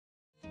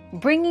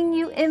bringing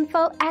you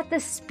info at the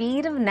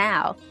speed of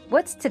now.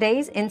 What's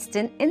today's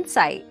instant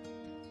insight?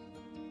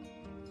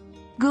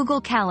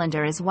 Google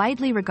Calendar is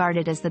widely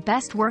regarded as the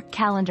best work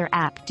calendar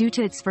app due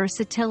to its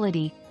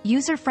versatility,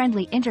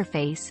 user-friendly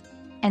interface,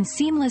 and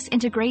seamless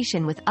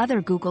integration with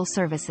other Google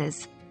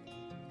services.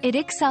 It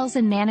excels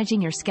in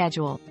managing your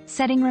schedule,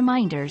 setting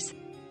reminders,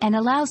 and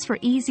allows for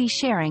easy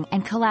sharing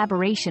and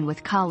collaboration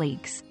with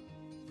colleagues.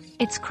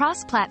 Its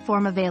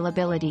cross-platform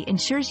availability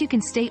ensures you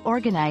can stay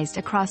organized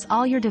across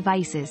all your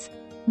devices,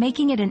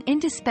 making it an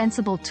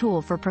indispensable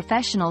tool for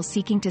professionals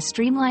seeking to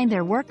streamline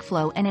their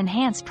workflow and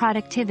enhance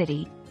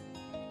productivity.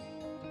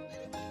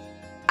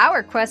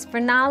 Our quest for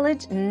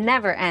knowledge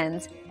never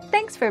ends.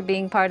 Thanks for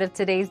being part of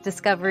today's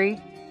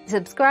discovery.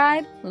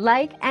 Subscribe,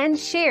 like, and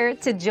share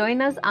to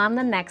join us on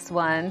the next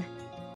one.